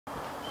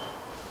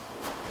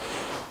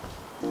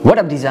What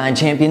up, design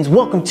champions?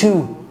 Welcome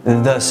to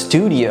the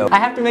studio. I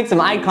have to make some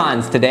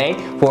icons today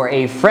for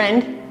a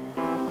friend,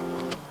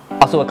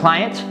 also a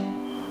client,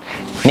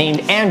 named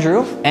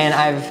Andrew, and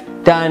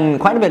I've done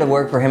quite a bit of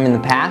work for him in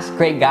the past.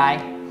 Great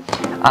guy.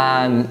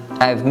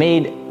 I've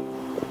made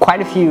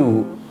quite a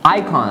few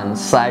icons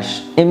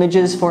slash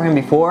images for him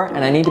before,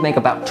 and I need to make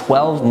about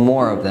 12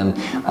 more of them.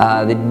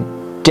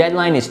 The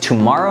deadline is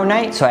tomorrow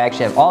night, so I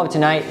actually have all of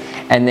tonight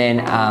and then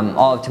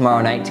all of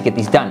tomorrow night to get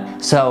these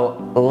done. So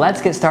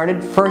let's get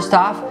started. First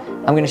off,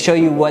 I'm going to show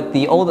you what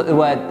the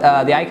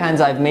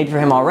icons I've made for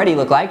him already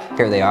look like.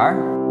 Here they are.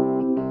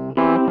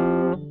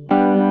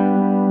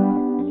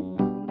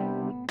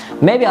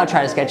 Maybe I'll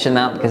try to sketch them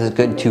out because it's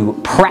good to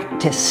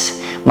practice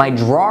my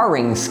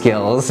drawing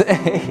skills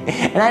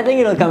and I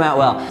think it'll come out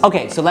well.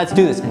 Okay, so let's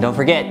do this, and don't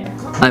forget,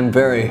 I'm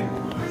very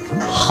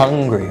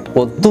hungry.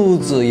 我肚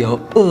子有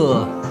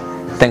饿.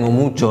 Tengo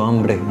mucho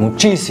hambre,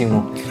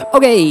 muchísimo.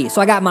 Okay,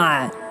 so I got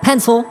my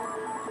pencil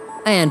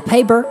and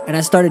paper and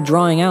I started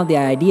drawing out the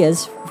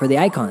ideas for the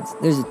icons.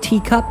 There's a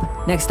teacup.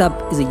 Next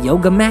up is a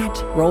yoga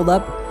mat rolled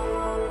up.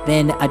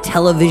 Then a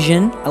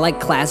television. I like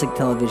classic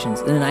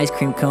televisions. Then an ice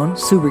cream cone.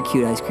 Super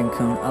cute ice cream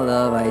cone. I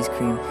love ice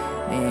cream.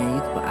 Man,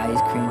 you can put ice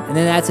cream. And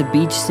then that's a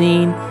beach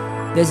scene.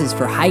 This is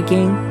for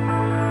hiking.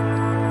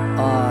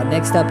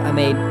 Next up I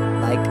made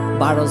like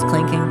bottles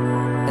clinking.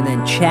 And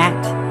then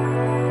chat.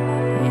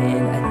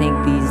 And I think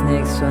these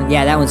next one,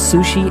 yeah, that one's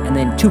sushi, and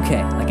then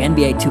 2K, like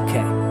NBA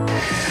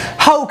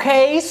 2K.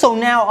 Okay, so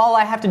now all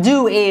I have to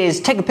do is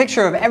take a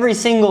picture of every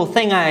single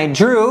thing I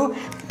drew,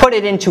 put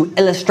it into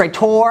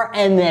Illustrator,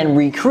 and then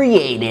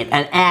recreate it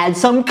and add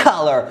some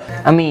color.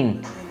 I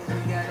mean,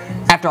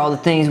 after all the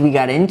things we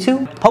got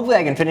into, hopefully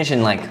I can finish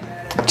in like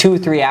 2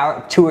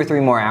 or 3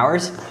 more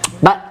hours,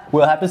 but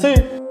we'll have to see.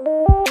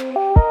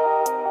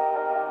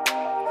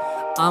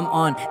 I'm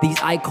on these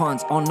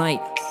icons all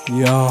night.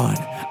 Yawn.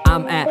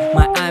 I'm at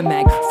my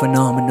iMac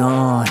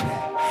phenomenon.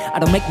 I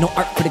don't make no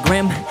art for the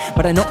gram,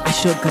 but I know I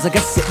should, cause I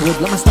guess it would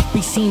let my stuff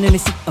be seen in a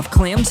sea of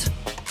clams.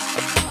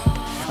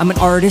 I'm an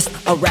artist,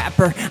 a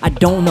rapper, I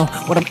don't know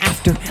what I'm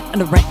after, and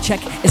the rent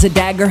check is a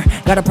dagger.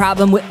 Got a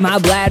problem with my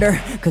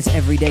bladder, cause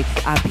every day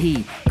I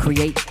pee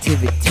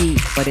creativity,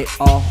 but it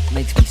all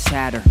makes me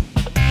sadder.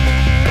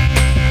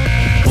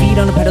 Feet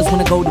on the pedals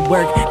when I go to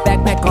work.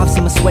 Backpack off,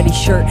 see my sweaty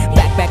shirt.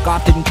 Backpack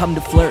off, didn't come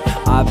to flirt,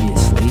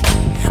 obviously.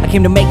 I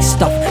came to make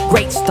stuff,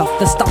 great stuff,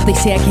 the stuff they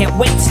say I can't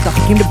wait stuff.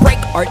 I came to break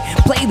art,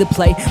 play the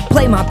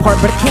play my part.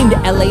 But I came to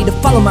LA to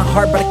follow my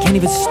heart, but I can't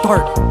even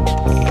start,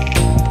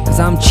 cause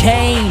I'm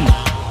chained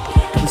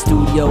to a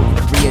studio in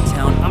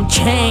Koreatown. I'm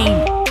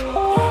chained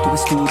to a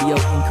studio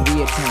in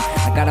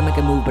Koreatown. I gotta make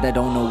a move, but I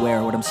don't know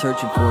where. What I'm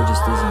searching for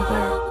just isn't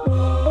there.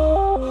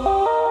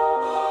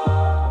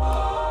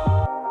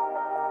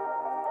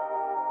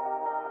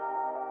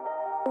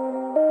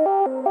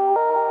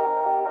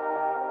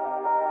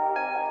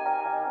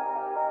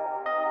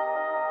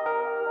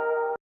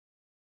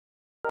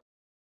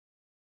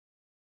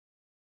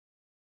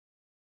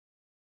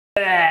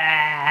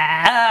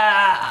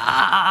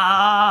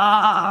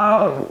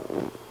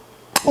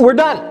 We're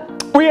done.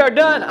 We are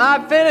done.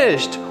 I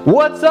finished.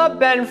 What's up,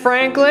 Ben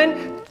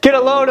Franklin? Get a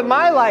load of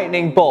my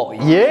lightning bolt.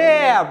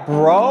 Yeah,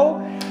 bro.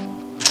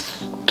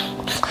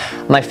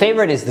 My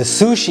favorite is the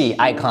sushi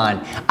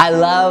icon. I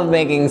love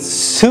making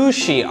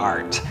sushi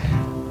art.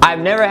 I've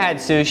never had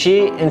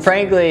sushi, and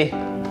frankly,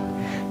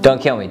 don't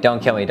kill me,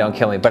 don't kill me, don't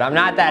kill me, but I'm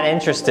not that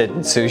interested in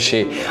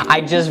sushi. I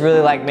just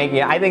really like making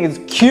it. I think it's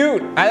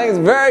cute. I think it's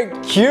very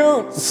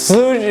cute,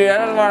 sushi. I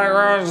just want to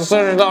grow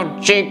sushi little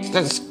cheeks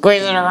and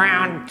squeeze it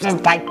around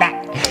just like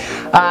that.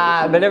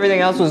 But everything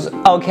else was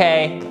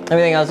okay.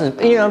 Everything else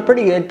is, you know,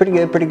 pretty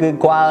good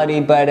quality,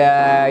 but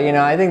you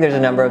know, I think there's a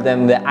number of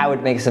them that I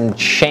would make some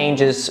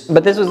changes.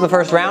 But this was the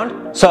first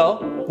round,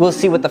 so we'll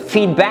see what the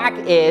feedback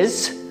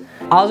is.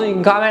 Also, you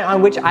can comment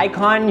on which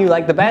icon you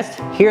like the best.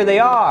 Here they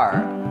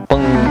are.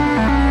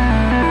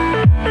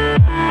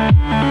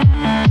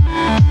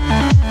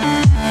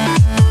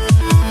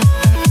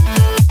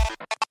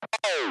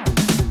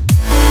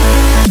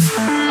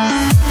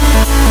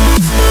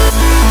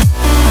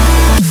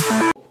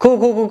 Cool.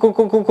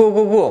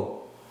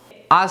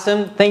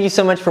 Awesome. Thank you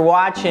so much for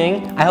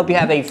watching. I hope you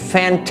have a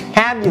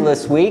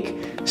fantabulous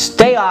week.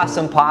 Stay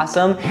awesome,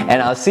 possum,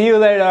 and I'll see you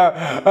later,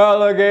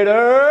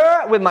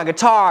 alligator, with my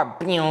guitar.